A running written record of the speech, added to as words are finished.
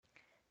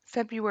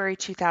February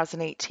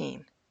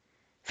 2018.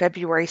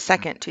 February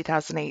 2nd,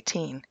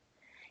 2018.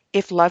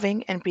 If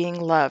loving and being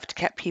loved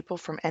kept people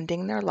from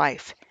ending their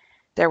life,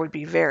 there would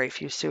be very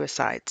few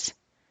suicides.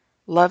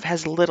 Love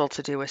has little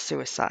to do with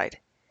suicide.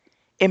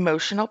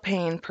 Emotional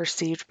pain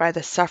perceived by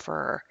the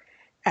sufferer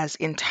as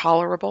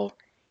intolerable,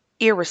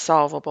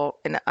 irresolvable,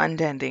 and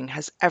unending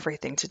has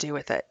everything to do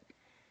with it.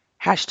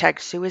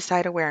 Hashtag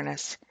suicide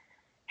awareness.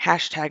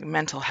 Hashtag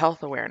mental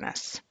health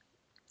awareness.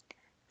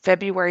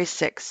 February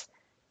 6th,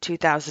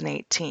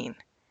 2018.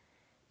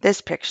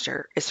 This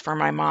picture is for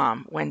my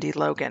mom, Wendy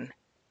Logan.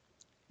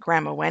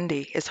 Grandma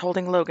Wendy is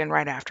holding Logan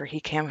right after he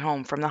came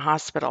home from the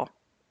hospital.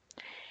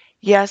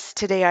 Yes,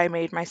 today I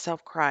made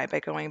myself cry by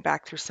going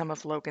back through some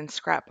of Logan's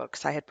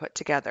scrapbooks I had put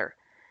together,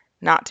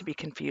 not to be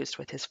confused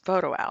with his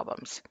photo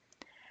albums.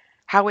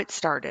 How it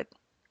started.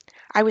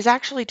 I was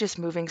actually just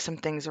moving some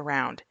things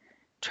around,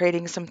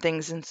 trading some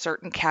things in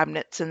certain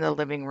cabinets in the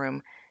living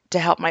room to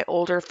help my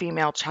older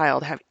female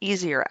child have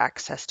easier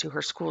access to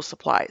her school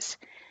supplies.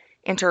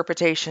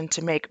 Interpretation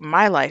to make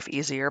my life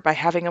easier by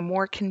having a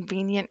more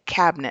convenient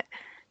cabinet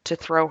to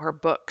throw her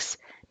books,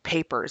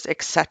 papers,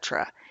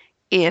 etc.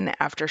 in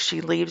after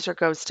she leaves or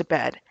goes to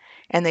bed,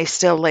 and they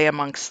still lay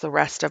amongst the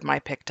rest of my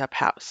picked-up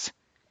house.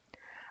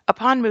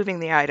 Upon moving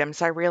the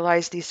items, I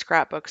realized these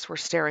scrapbooks were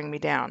staring me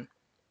down.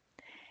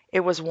 It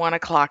was 1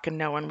 o'clock and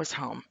no one was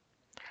home.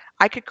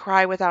 I could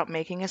cry without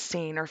making a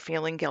scene or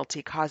feeling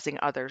guilty causing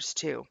others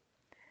to.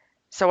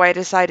 So I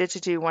decided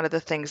to do one of the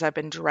things I've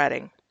been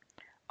dreading,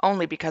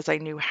 only because I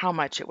knew how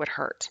much it would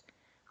hurt.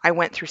 I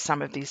went through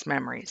some of these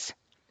memories.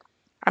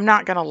 I'm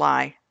not going to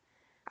lie,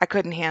 I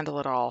couldn't handle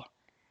it all,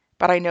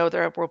 but I know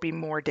there will be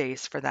more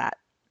days for that.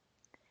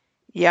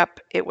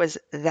 Yep, it was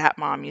that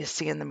mom you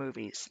see in the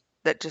movies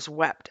that just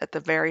wept at the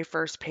very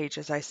first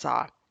pages I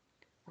saw.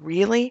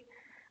 Really?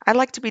 I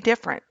like to be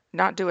different,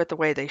 not do it the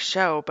way they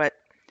show, but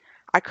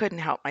I couldn't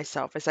help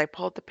myself as I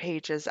pulled the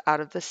pages out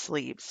of the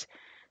sleeves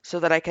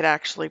so that I could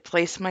actually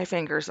place my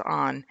fingers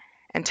on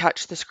and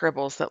touch the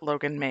scribbles that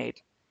Logan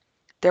made.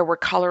 There were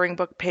coloring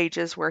book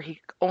pages where he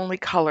only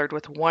colored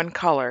with one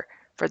color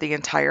for the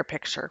entire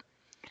picture.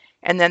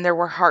 And then there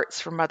were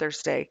hearts for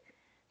Mother's Day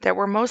that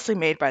were mostly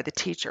made by the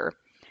teacher,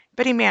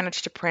 but he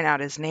managed to print out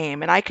his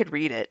name and I could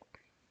read it.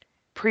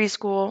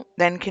 Preschool,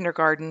 then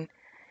kindergarten,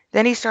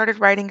 then he started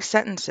writing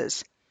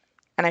sentences,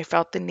 and I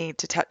felt the need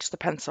to touch the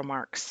pencil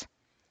marks.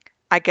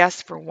 I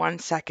guess for 1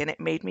 second it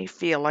made me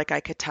feel like I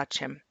could touch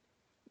him.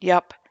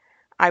 Yup,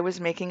 I was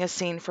making a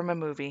scene from a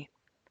movie,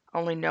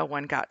 only no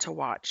one got to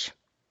watch.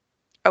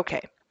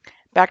 Okay,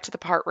 back to the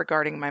part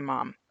regarding my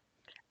mom.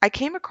 I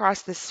came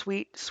across this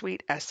sweet,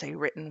 sweet essay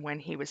written when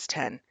he was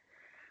 10.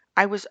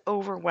 I was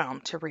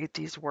overwhelmed to read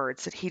these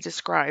words that he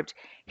described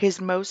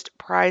his most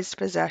prized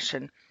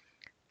possession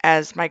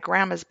as my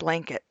grandma's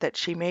blanket that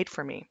she made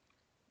for me.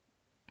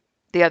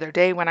 The other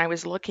day when I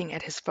was looking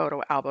at his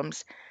photo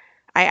albums,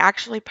 I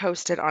actually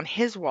posted on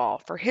his wall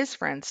for his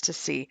friends to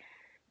see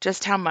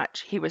just how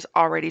much he was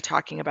already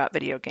talking about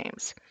video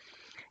games.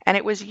 And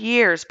it was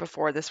years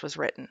before this was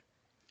written.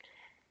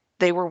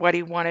 They were what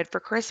he wanted for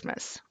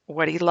Christmas,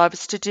 what he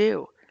loves to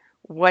do,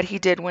 what he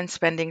did when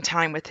spending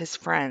time with his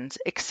friends,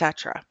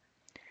 etc.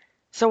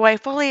 So I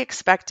fully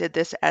expected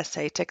this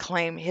essay to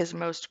claim his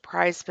most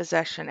prized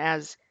possession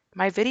as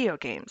my video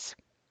games.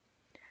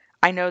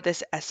 I know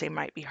this essay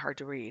might be hard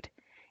to read,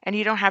 and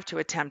you don't have to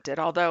attempt it,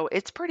 although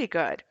it's pretty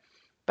good.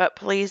 But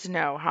please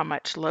know how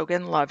much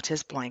Logan loved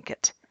his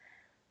blanket,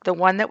 the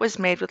one that was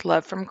made with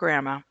love from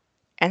Grandma,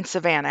 and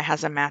Savannah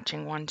has a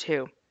matching one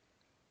too.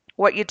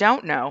 What you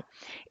don't know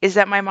is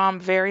that my mom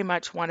very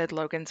much wanted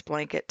Logan's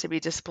blanket to be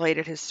displayed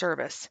at his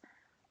service,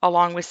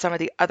 along with some of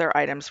the other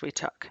items we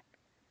took.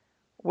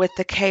 With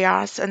the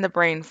chaos and the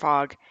brain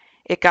fog,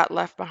 it got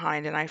left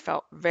behind and I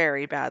felt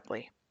very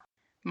badly.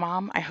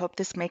 Mom, I hope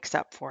this makes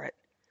up for it.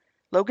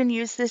 Logan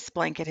used this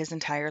blanket his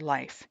entire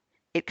life.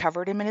 It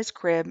covered him in his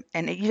crib,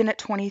 and even at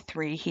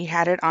 23, he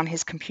had it on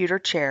his computer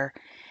chair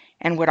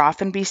and would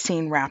often be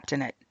seen wrapped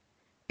in it.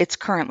 It's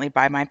currently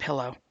by my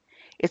pillow.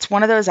 It's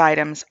one of those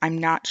items I'm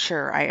not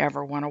sure I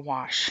ever want to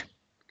wash.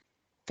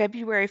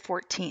 February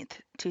 14th,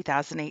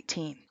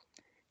 2018.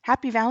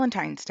 Happy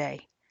Valentine's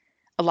Day.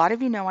 A lot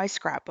of you know I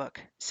scrapbook,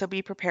 so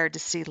be prepared to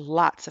see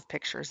lots of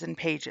pictures and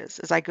pages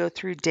as I go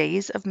through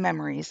days of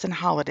memories and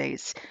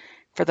holidays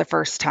for the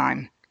first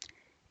time.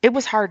 It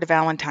was hard to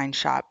Valentine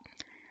shop.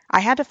 I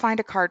had to find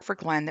a card for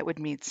Glenn that would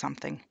mean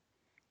something.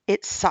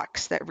 It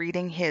sucks that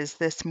reading his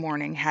this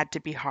morning had to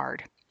be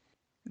hard.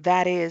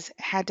 That is,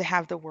 had to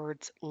have the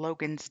words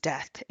Logan's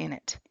death in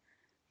it.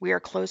 We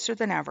are closer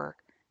than ever,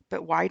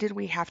 but why did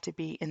we have to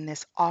be in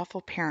this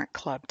awful parent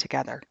club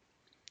together?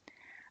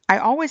 I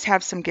always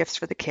have some gifts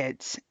for the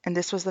kids, and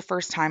this was the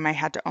first time I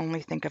had to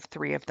only think of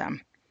 3 of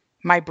them.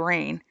 My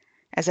brain,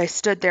 as I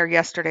stood there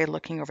yesterday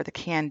looking over the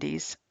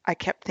candies, I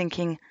kept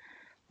thinking,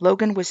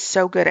 Logan was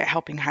so good at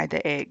helping hide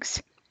the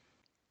eggs.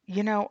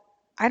 You know,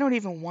 I don't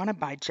even want to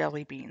buy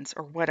jelly beans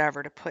or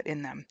whatever to put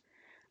in them.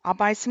 I'll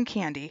buy some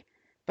candy,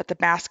 but the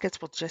baskets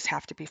will just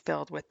have to be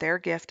filled with their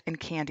gift and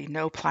candy,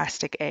 no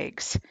plastic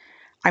eggs.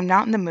 I'm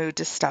not in the mood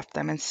to stuff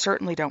them and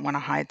certainly don't want to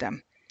hide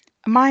them.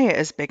 Amaya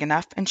is big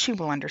enough and she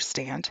will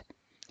understand.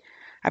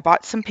 I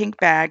bought some pink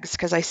bags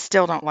because I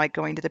still don't like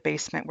going to the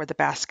basement where the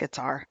baskets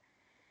are,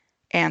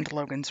 and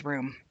Logan's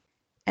room.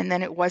 And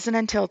then it wasn't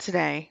until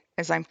today,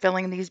 as I'm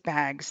filling these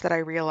bags, that I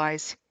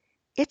realize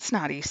it's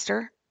not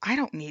Easter. I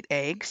don't need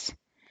eggs.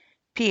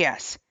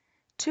 P.S.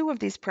 Two of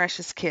these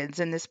precious kids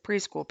in this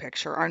preschool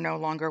picture are no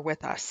longer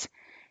with us.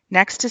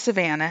 Next to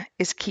Savannah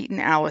is Keaton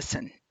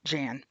Allison,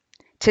 Jan.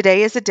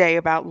 Today is a day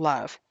about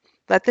love.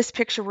 Let this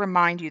picture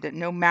remind you that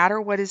no matter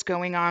what is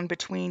going on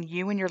between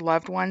you and your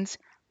loved ones,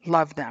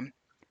 love them.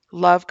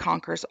 Love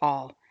conquers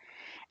all.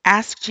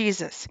 Ask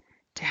Jesus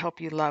to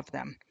help you love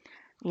them.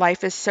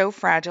 Life is so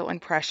fragile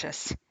and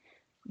precious.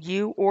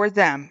 You or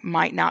them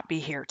might not be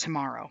here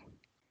tomorrow.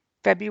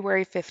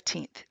 February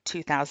 15th,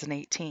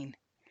 2018.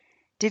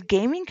 Did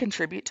gaming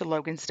contribute to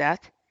Logan's death?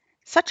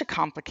 Such a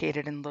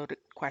complicated and loaded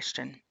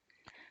question.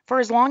 For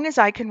as long as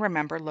I can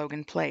remember,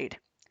 Logan played.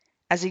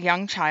 As a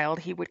young child,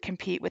 he would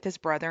compete with his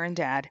brother and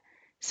dad,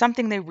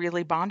 something they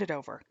really bonded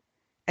over.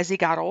 As he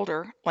got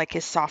older, like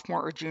his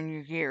sophomore or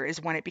junior year,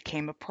 is when it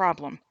became a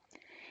problem.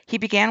 He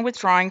began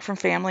withdrawing from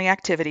family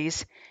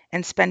activities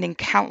and spending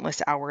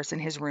countless hours in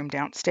his room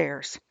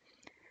downstairs.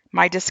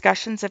 My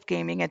discussions of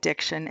gaming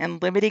addiction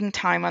and limiting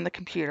time on the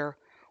computer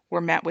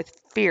were met with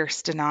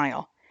fierce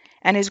denial,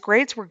 and his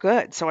grades were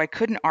good, so I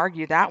couldn't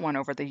argue that one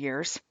over the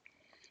years.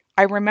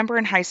 I remember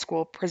in high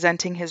school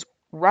presenting his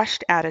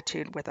rushed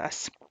attitude with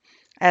us,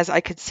 as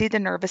I could see the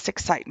nervous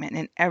excitement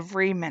in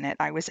every minute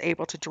I was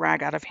able to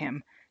drag out of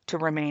him to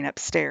remain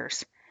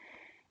upstairs.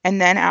 And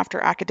then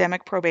after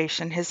academic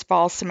probation, his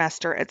fall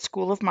semester at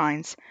School of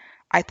Mines,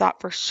 I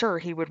thought for sure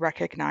he would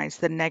recognize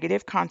the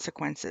negative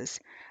consequences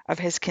of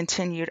his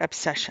continued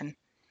obsession.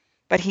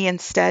 But he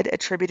instead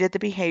attributed the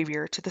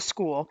behavior to the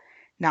school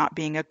not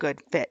being a good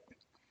fit.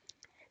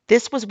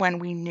 This was when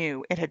we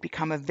knew it had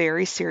become a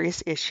very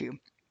serious issue,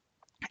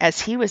 as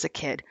he was a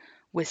kid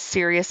with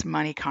serious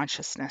money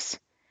consciousness.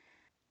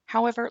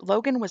 However,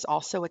 Logan was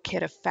also a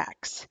kid of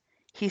facts.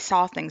 He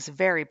saw things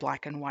very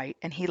black and white,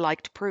 and he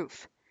liked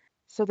proof.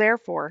 So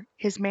therefore,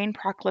 his main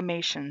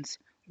proclamations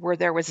were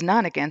there was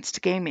none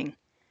against gaming.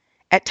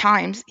 At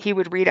times, he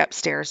would read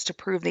upstairs to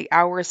prove the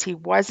hours he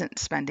wasn't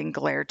spending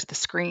glared to the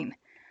screen.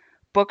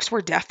 Books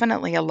were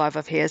definitely a love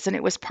of his, and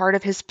it was part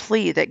of his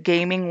plea that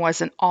gaming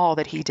wasn't all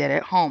that he did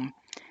at home.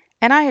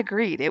 And I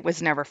agreed, it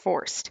was never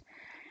forced.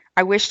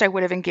 I wished I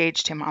would have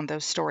engaged him on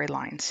those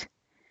storylines.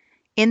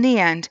 In the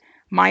end,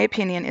 my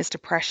opinion is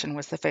depression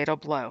was the fatal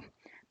blow.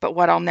 But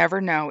what I'll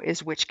never know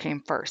is which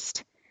came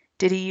first.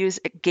 Did he use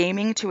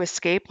gaming to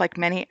escape like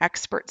many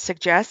experts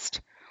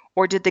suggest?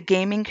 Or did the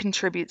gaming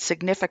contribute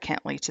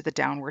significantly to the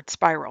downward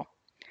spiral?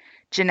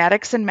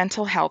 Genetics and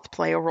mental health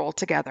play a role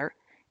together,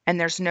 and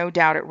there's no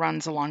doubt it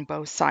runs along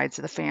both sides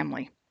of the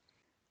family.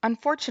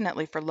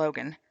 Unfortunately for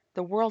Logan,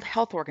 the World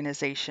Health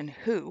Organization,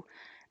 WHO,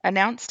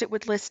 announced it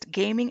would list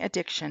gaming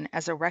addiction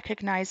as a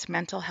recognized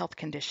mental health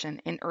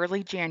condition in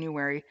early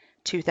January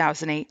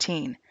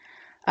 2018,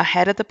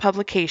 ahead of the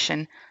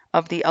publication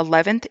of the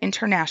 11th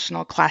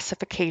International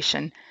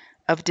Classification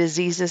of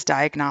Diseases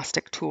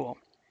diagnostic tool.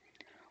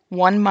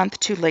 1 month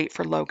too late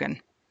for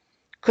Logan.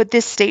 Could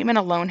this statement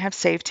alone have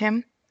saved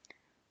him?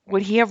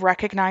 Would he have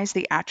recognized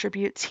the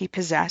attributes he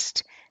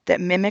possessed that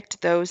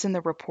mimicked those in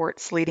the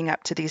reports leading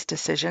up to these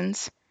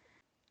decisions?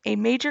 A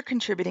major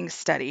contributing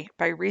study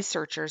by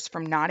researchers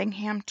from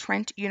Nottingham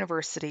Trent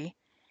University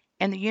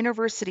and the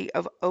University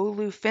of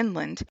Oulu,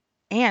 Finland,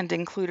 and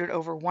included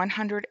over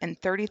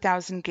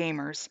 130,000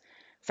 gamers,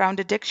 found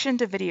addiction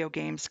to video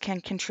games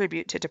can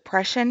contribute to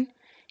depression,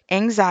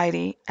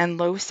 anxiety, and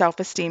low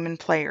self-esteem in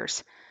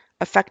players,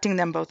 affecting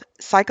them both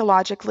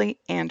psychologically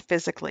and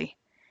physically.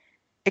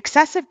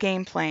 Excessive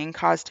game playing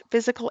caused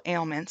physical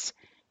ailments,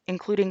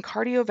 including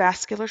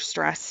cardiovascular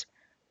stress,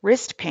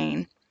 wrist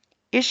pain,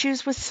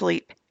 issues with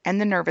sleep,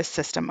 and the nervous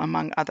system,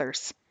 among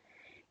others.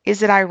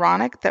 Is it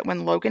ironic that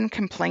when Logan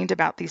complained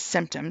about these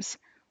symptoms,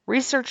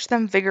 researched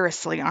them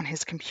vigorously on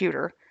his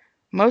computer,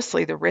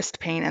 mostly the wrist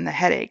pain and the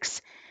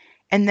headaches,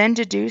 and then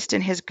deduced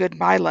in his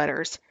goodbye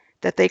letters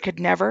that they could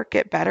never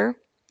get better?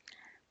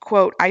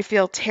 Quote, I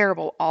feel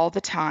terrible all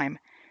the time.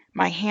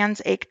 My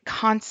hands ache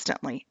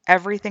constantly.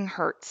 Everything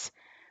hurts.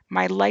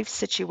 My life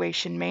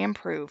situation may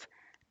improve,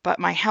 but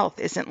my health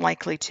isn't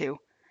likely to.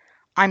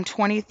 I'm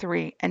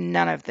 23 and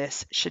none of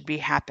this should be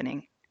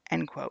happening.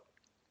 End quote.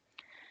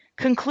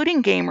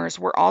 Concluding gamers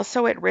were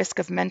also at risk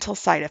of mental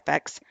side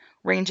effects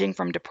ranging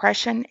from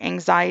depression,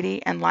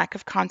 anxiety, and lack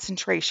of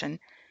concentration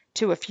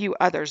to a few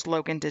others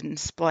Logan didn't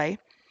display,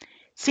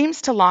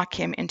 seems to lock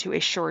him into a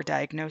sure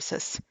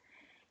diagnosis.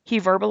 He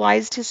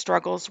verbalized his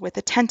struggles with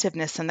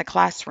attentiveness in the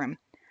classroom,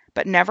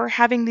 but never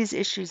having these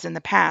issues in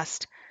the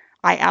past,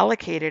 I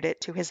allocated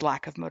it to his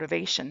lack of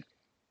motivation.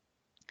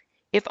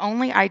 If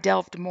only I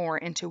delved more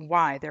into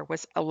why there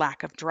was a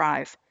lack of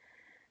drive.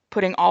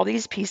 Putting all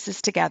these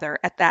pieces together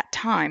at that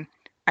time,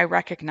 I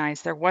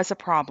recognized there was a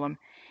problem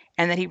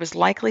and that he was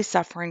likely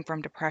suffering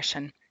from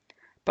depression.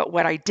 But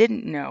what I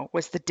didn't know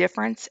was the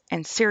difference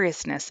and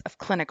seriousness of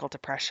clinical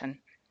depression.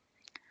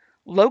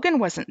 Logan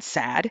wasn't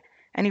sad,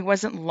 and he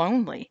wasn't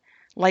lonely,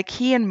 like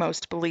he and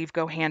most believe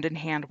go hand in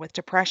hand with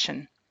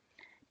depression.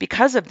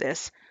 Because of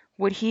this,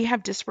 would he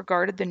have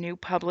disregarded the new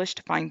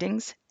published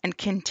findings and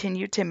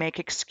continued to make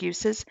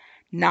excuses,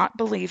 not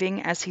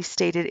believing, as he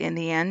stated in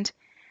the end,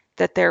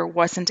 that there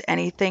wasn't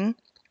anything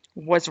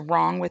was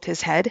wrong with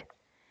his head?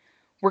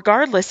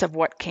 Regardless of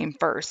what came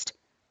first,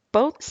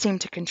 both seem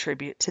to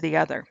contribute to the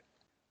other.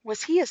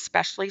 Was he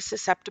especially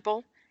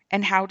susceptible,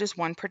 and how does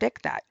one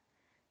predict that?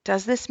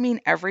 Does this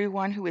mean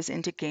everyone who is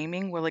into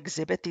gaming will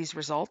exhibit these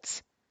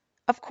results?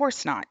 Of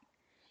course not.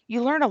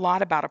 You learn a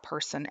lot about a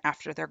person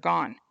after they're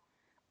gone.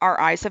 Our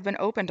eyes have been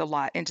opened a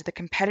lot into the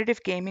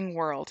competitive gaming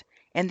world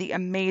and the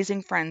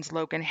amazing friends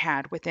Logan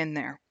had within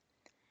there.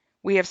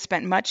 We have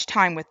spent much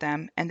time with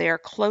them, and they are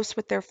close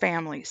with their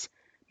families.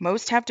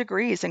 Most have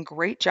degrees and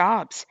great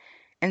jobs,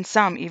 and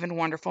some even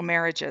wonderful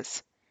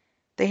marriages.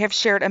 They have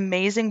shared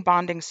amazing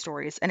bonding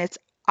stories, and it's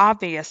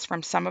obvious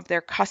from some of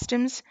their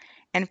customs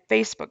and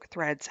Facebook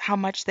threads how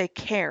much they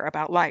care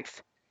about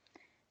life.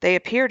 They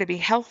appear to be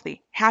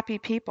healthy, happy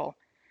people,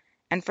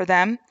 and for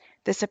them,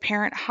 this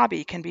apparent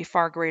hobby can be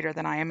far greater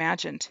than I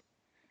imagined.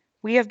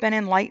 We have been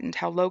enlightened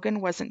how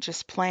Logan wasn't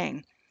just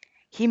playing,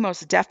 he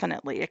most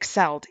definitely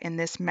excelled in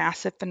this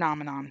massive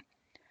phenomenon.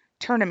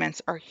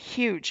 Tournaments are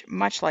huge,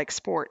 much like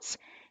sports,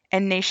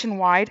 and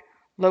nationwide,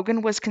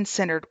 Logan was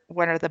considered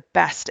one of the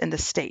best in the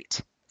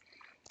state.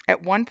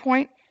 At one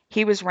point,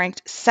 he was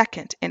ranked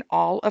second in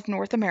all of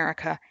North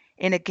America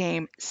in a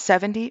game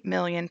 70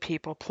 million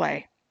people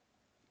play.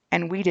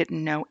 And we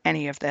didn't know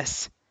any of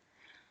this.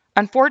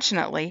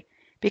 Unfortunately,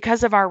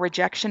 because of our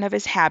rejection of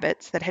his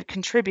habits that had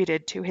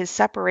contributed to his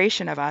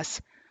separation of us,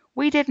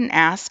 we didn't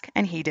ask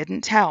and he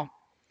didn't tell.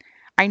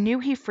 I knew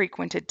he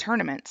frequented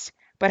tournaments,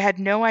 but had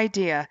no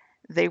idea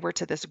they were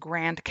to this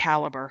grand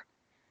caliber.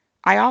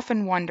 I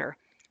often wonder,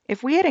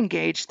 if we had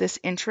engaged this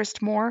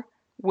interest more,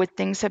 would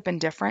things have been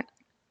different?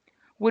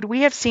 Would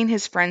we have seen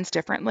his friends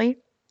differently?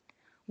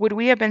 Would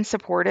we have been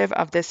supportive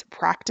of this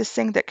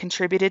practicing that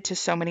contributed to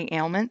so many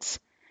ailments?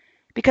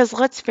 Because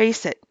let's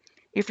face it,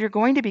 if you're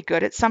going to be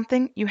good at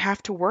something, you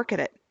have to work at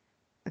it.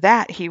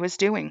 That he was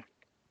doing.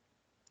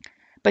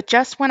 But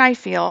just when I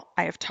feel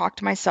I have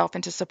talked myself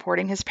into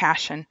supporting his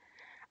passion,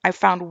 I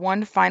found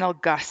one final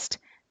gust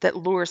that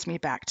lures me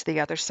back to the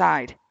other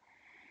side.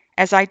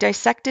 As I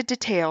dissected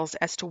details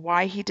as to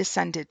why he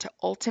descended to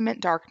ultimate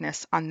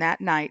darkness on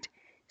that night,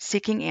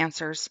 seeking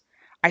answers,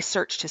 I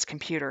searched his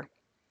computer.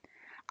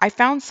 I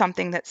found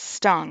something that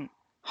stung,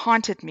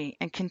 haunted me,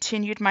 and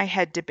continued my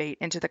head debate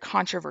into the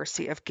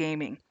controversy of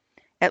gaming,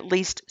 at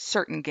least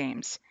certain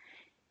games.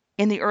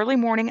 In the early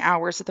morning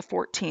hours of the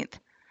 14th,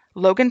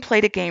 Logan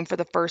played a game for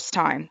the first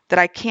time that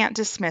I can't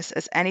dismiss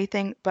as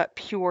anything but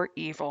pure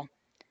evil.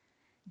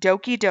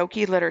 Doki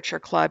Doki Literature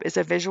Club is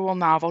a visual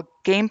novel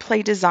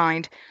gameplay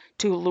designed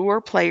to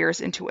lure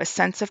players into a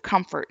sense of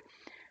comfort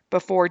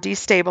before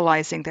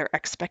destabilizing their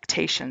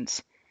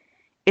expectations.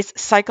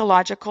 Its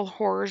psychological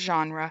horror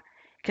genre,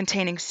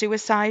 containing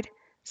suicide,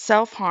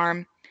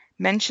 self-harm,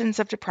 mentions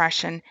of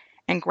depression,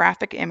 and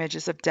graphic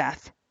images of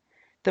death.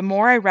 The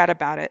more I read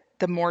about it,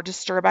 the more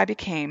disturbed I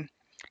became,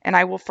 and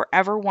I will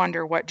forever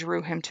wonder what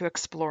drew him to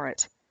explore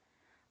it.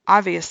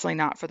 Obviously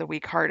not for the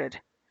weak-hearted.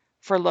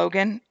 For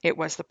Logan, it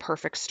was the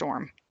perfect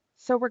storm.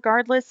 So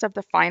regardless of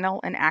the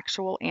final and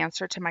actual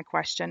answer to my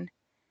question,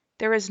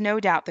 there is no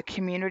doubt the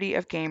community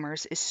of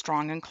gamers is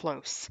strong and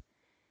close.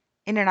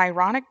 In an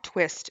ironic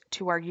twist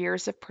to our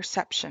years of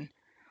perception,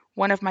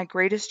 one of my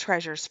greatest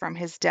treasures from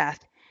his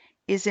death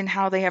is in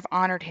how they have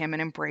honored him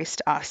and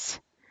embraced us.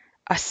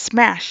 A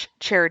Smash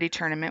charity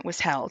tournament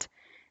was held,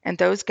 and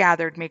those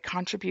gathered made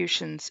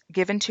contributions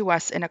given to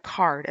us in a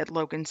card at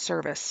Logan's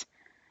service.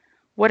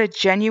 What a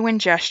genuine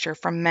gesture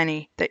from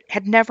many that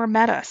had never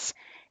met us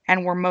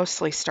and were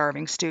mostly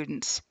starving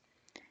students.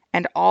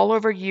 And all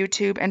over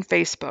YouTube and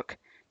Facebook,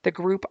 the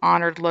group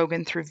honored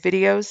Logan through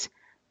videos,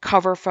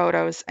 cover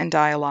photos, and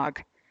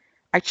dialogue.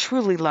 I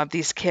truly love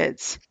these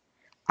kids.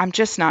 I'm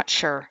just not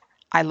sure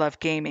I love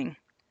gaming.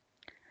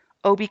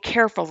 Oh, be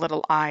careful,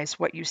 little eyes,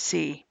 what you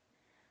see.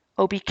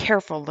 Oh, be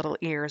careful, little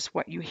ears,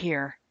 what you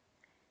hear.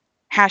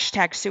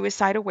 Hashtag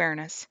suicide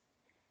awareness.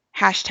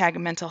 Hashtag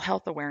mental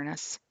health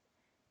awareness.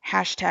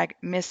 Hashtag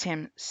miss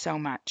him so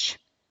much.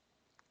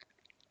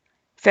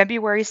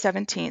 February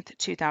 17th,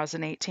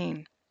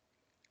 2018.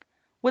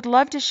 Would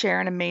love to share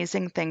an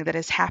amazing thing that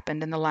has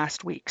happened in the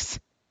last weeks.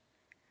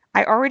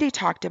 I already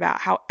talked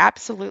about how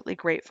absolutely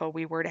grateful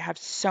we were to have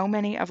so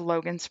many of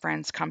Logan's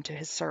friends come to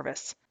his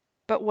service.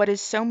 But what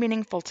is so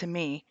meaningful to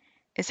me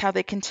is how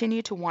they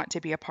continue to want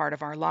to be a part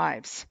of our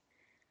lives.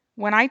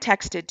 When I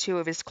texted two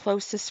of his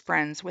closest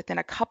friends within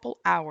a couple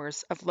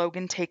hours of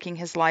Logan taking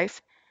his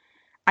life,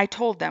 I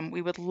told them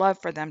we would love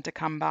for them to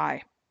come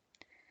by.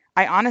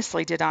 I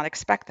honestly did not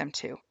expect them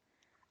to.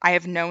 I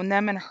have known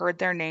them and heard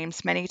their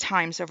names many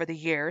times over the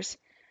years,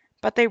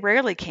 but they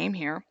rarely came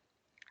here.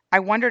 I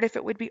wondered if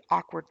it would be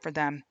awkward for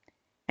them,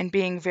 and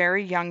being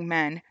very young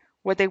men,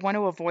 would they want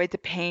to avoid the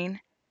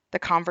pain, the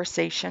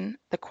conversation,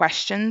 the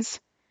questions?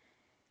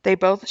 They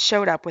both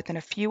showed up within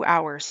a few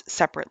hours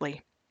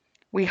separately.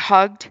 We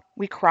hugged,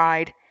 we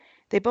cried.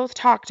 They both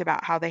talked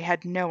about how they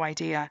had no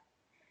idea.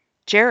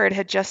 Jared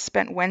had just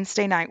spent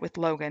Wednesday night with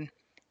Logan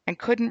and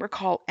couldn't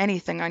recall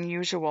anything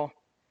unusual.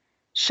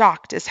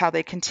 Shocked is how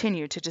they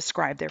continued to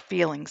describe their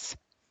feelings.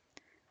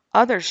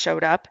 Others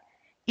showed up,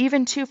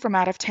 even two from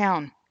out of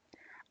town.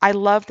 I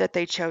loved that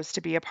they chose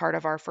to be a part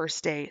of our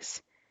first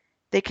days.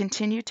 They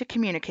continued to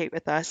communicate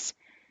with us,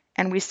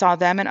 and we saw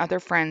them and other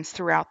friends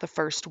throughout the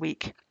first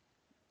week.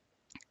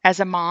 As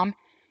a mom,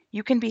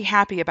 you can be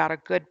happy about a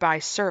goodbye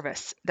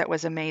service that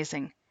was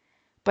amazing,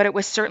 but it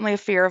was certainly a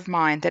fear of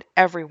mine that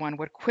everyone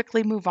would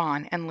quickly move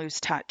on and lose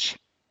touch.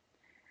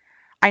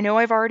 I know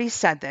I've already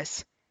said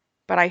this,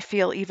 but I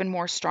feel even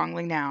more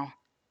strongly now.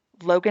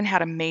 Logan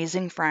had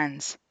amazing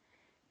friends.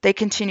 They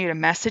continue to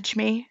message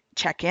me,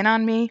 check in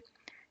on me,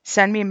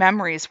 send me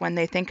memories when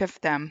they think of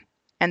them.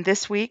 And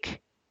this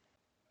week,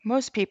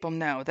 most people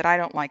know that I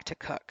don't like to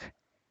cook.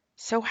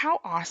 So how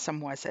awesome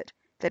was it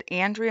that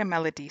Andrea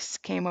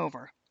Melodis came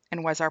over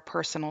and was our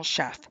personal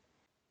chef?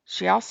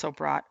 She also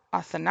brought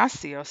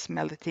Athanasios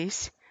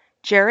Melodis,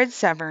 Jared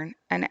Severn,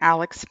 and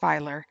Alex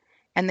Filer,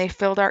 and they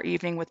filled our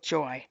evening with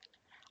joy.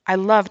 I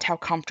loved how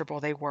comfortable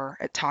they were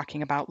at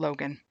talking about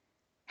Logan.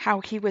 How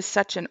he was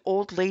such an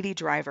old lady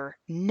driver,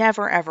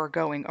 never ever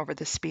going over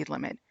the speed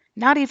limit,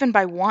 not even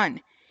by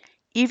one,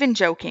 even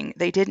joking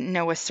they didn't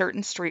know a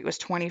certain street was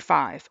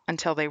 25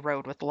 until they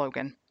rode with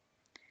Logan.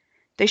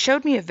 They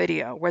showed me a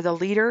video where the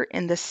leader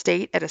in the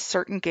state at a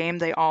certain game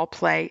they all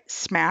play,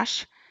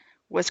 Smash,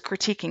 was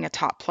critiquing a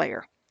top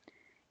player.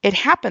 It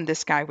happened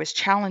this guy was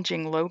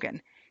challenging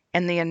Logan,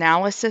 and the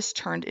analysis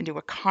turned into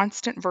a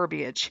constant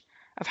verbiage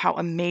of how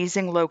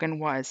amazing Logan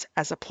was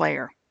as a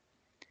player.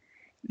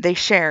 They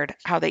shared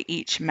how they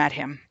each met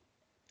him.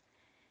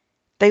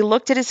 They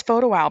looked at his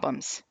photo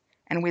albums,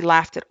 and we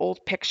laughed at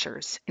old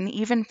pictures and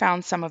even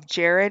found some of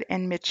Jared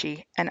and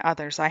Mitchie and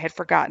others I had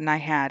forgotten I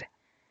had.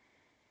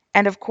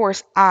 And of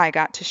course, I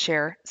got to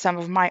share some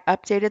of my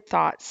updated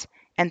thoughts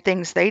and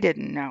things they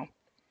didn't know.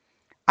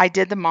 I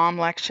did the mom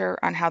lecture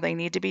on how they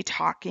need to be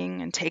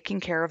talking and taking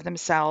care of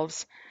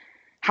themselves,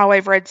 how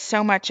I've read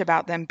so much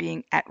about them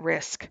being at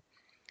risk.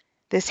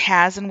 This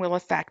has and will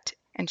affect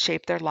and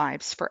shape their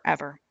lives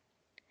forever.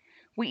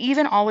 We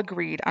even all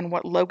agreed on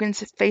what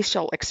Logan's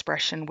facial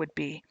expression would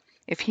be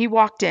if he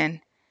walked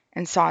in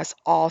and saw us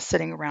all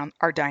sitting around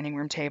our dining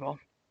room table.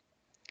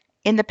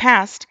 In the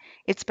past,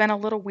 it's been a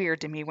little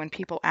weird to me when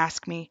people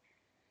ask me,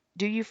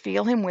 "Do you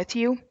feel him with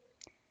you?"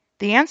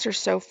 The answer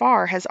so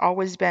far has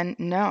always been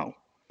no.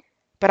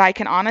 But I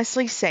can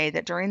honestly say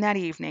that during that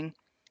evening,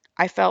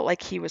 I felt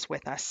like he was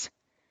with us.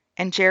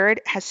 And Jared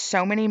has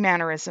so many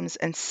mannerisms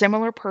and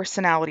similar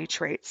personality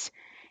traits,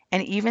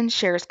 and even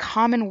shares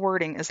common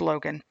wording as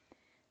Logan,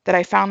 that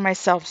I found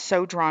myself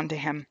so drawn to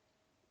him.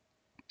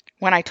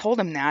 When I told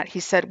him that,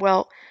 he said,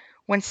 "Well,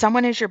 when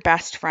someone is your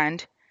best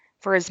friend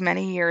for as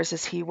many years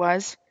as he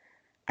was,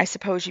 I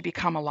suppose you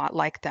become a lot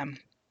like them."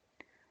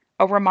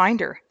 A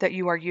reminder that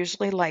you are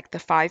usually like the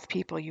 5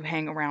 people you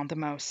hang around the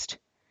most.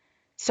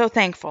 So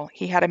thankful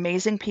he had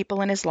amazing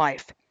people in his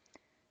life.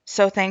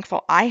 So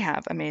thankful I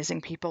have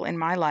amazing people in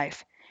my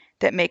life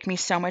that make me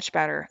so much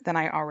better than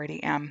I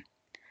already am.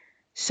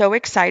 So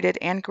excited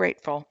and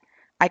grateful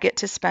I get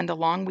to spend a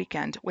long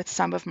weekend with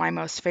some of my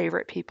most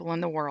favorite people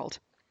in the world.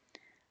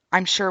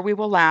 I'm sure we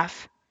will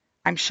laugh.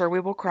 I'm sure we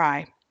will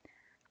cry.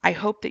 I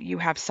hope that you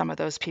have some of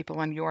those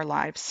people in your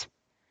lives.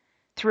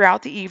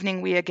 Throughout the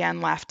evening, we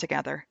again laughed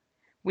together.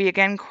 We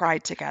again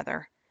cried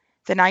together.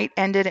 The night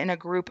ended in a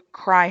group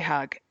cry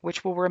hug,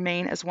 which will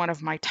remain as one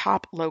of my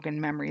top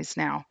Logan memories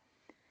now.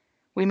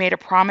 We made a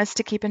promise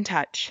to keep in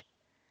touch.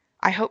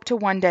 I hope to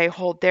one day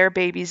hold their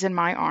babies in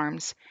my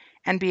arms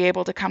and be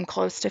able to come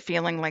close to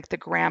feeling like the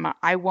grandma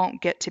I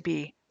won't get to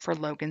be for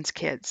Logan's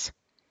kids.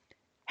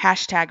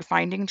 Hashtag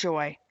finding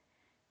joy.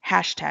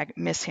 Hashtag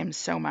miss him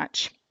so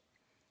much.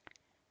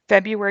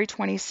 February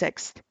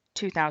 26th,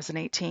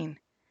 2018.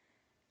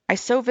 I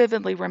so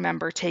vividly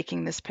remember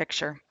taking this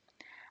picture.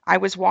 I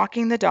was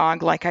walking the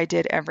dog like I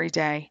did every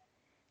day,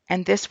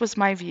 and this was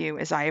my view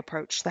as I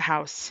approached the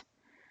house.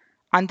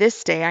 On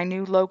this day, I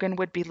knew Logan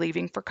would be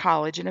leaving for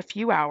college in a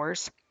few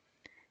hours,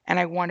 and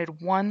I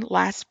wanted one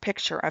last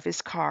picture of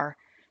his car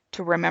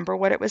to remember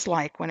what it was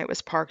like when it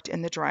was parked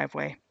in the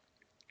driveway.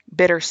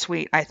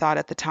 Bittersweet, I thought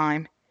at the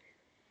time.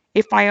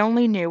 If I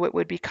only knew it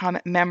would become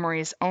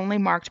memories only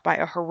marked by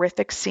a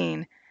horrific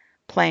scene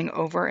playing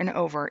over and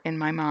over in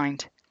my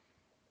mind.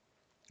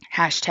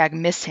 Hashtag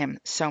miss him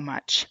so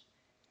much.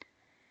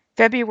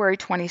 February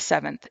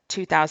 27th,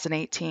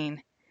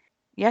 2018.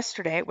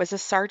 Yesterday it was a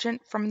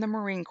sergeant from the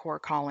Marine Corps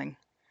calling.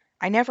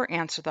 I never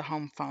answer the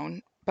home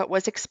phone, but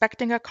was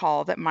expecting a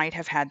call that might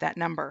have had that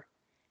number.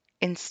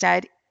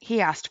 Instead,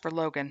 he asked for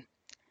Logan.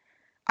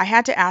 I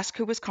had to ask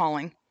who was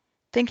calling,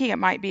 thinking it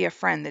might be a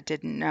friend that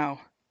didn't know.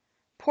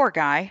 Poor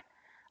guy.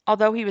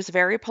 Although he was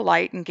very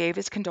polite and gave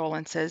his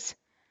condolences,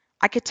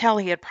 I could tell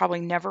he had probably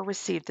never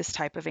received this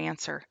type of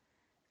answer.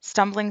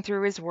 Stumbling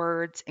through his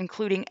words,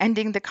 including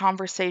ending the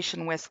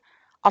conversation with,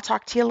 "I'll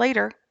talk to you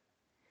later."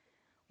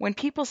 When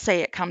people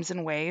say it comes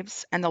in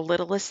waves and the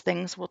littlest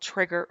things will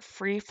trigger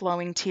free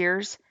flowing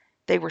tears,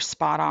 they were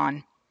spot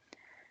on.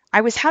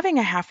 I was having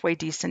a halfway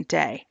decent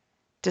day,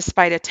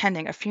 despite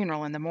attending a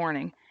funeral in the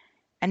morning,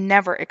 and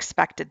never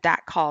expected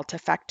that call to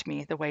affect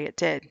me the way it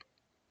did.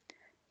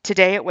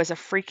 Today it was a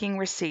freaking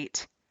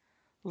receipt.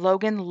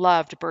 Logan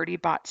loved Bertie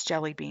Bott's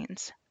jelly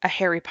beans, a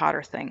Harry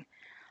Potter thing,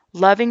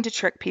 loving to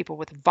trick people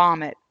with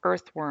vomit,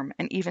 earthworm,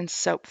 and even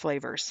soap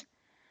flavors.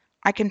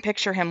 I can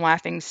picture him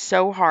laughing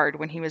so hard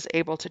when he was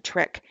able to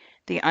trick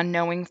the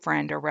unknowing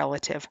friend or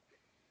relative.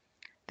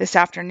 This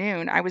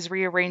afternoon, I was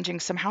rearranging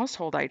some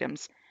household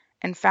items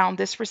and found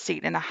this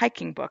receipt in a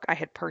hiking book I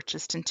had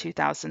purchased in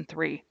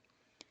 2003.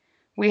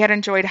 We had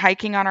enjoyed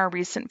hiking on our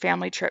recent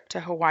family trip to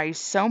Hawaii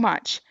so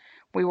much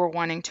we were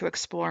wanting to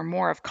explore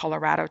more of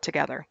Colorado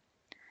together.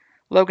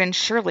 Logan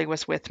surely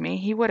was with me.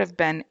 He would have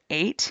been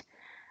 8.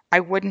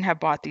 I wouldn't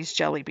have bought these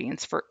jelly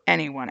beans for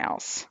anyone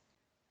else.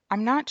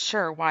 I'm not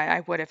sure why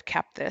I would have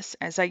kept this,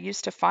 as I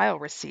used to file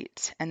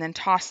receipts and then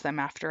toss them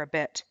after a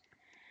bit.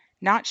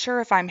 Not sure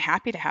if I'm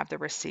happy to have the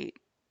receipt.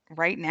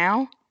 Right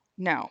now?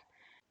 No.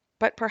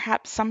 But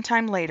perhaps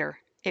sometime later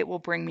it will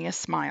bring me a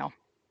smile.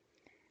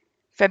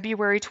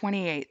 February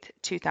 28th,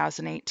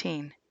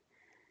 2018.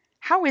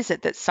 How is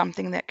it that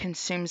something that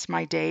consumes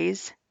my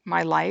days,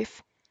 my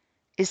life,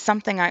 is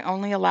something I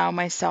only allow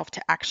myself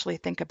to actually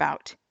think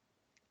about,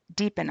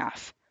 deep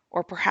enough,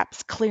 or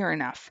perhaps clear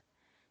enough,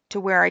 to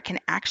where I can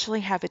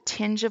actually have a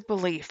tinge of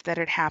belief that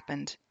it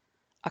happened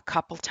a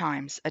couple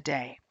times a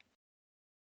day?